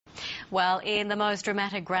Well, in the most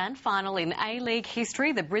dramatic grand final in A-League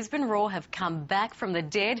history, the Brisbane Roar have come back from the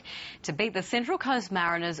dead to beat the Central Coast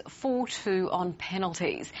Mariners 4-2 on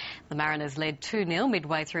penalties. The Mariners led 2-0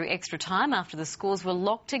 midway through extra time after the scores were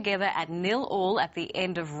locked together at 0-0 at the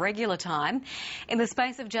end of regular time. In the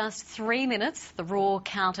space of just 3 minutes, the Roar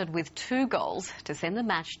countered with 2 goals to send the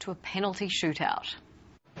match to a penalty shootout.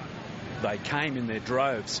 They came in their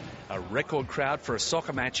droves, a record crowd for a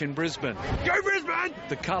soccer match in Brisbane. Go Brisbane!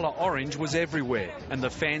 The colour orange was everywhere, and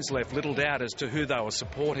the fans left little doubt as to who they were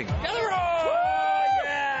supporting.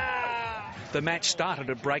 The match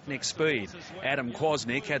started at breakneck speed. Adam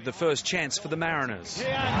Kwasnik had the first chance for the Mariners.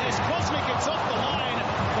 Yeah, as Kwasnik gets off the line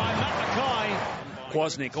by Matt Mackay.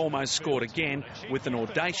 Kwasnik almost scored again with an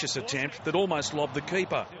audacious attempt that almost lobbed the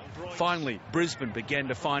keeper. Finally, Brisbane began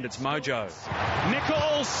to find its mojo.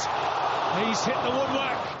 Nichols, he's hit the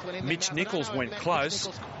woodwork. Mitch Nichols went close.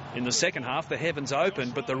 In the second half, the heavens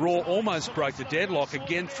opened, but the Roar almost broke the deadlock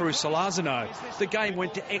again through Salazano. The game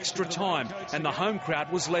went to extra time, and the home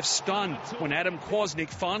crowd was left stunned when Adam Kwasnik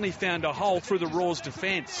finally found a hole through the Roar's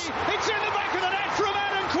defence. It's in the back of the net from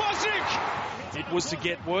Adam Kwasnik. It was to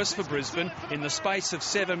get worse for Brisbane. In the space of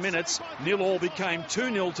 7 minutes, 0-0 became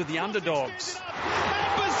 2-0 to the underdogs.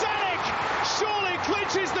 And Bozanic surely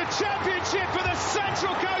clinches the championship for the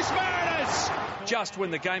Central Coast Mariners. Just when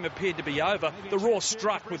the game appeared to be over, the Roar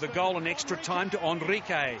struck with a goal in extra time to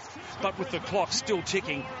Enrique. But with the clock still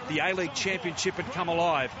ticking, the A-League Championship had come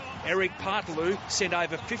alive. Eric Partalou sent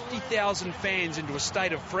over 50,000 fans into a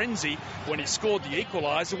state of frenzy when he scored the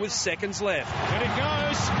equaliser with seconds left. And it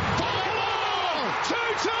goes.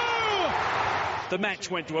 2-2! The match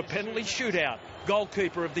went to a penalty shootout.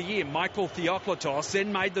 Goalkeeper of the year, Michael Theoklitos,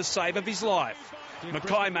 then made the save of his life.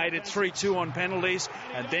 Mackay made it 3-2 on penalties,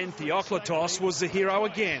 and then Theoklitos was the hero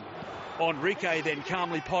again. Enrique then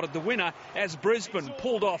calmly potted the winner as Brisbane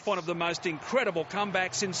pulled off one of the most incredible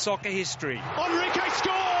comebacks in soccer history. Enrique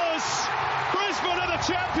scores! Brisbane are the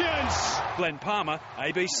champions! Glenn Palmer,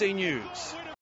 ABC News.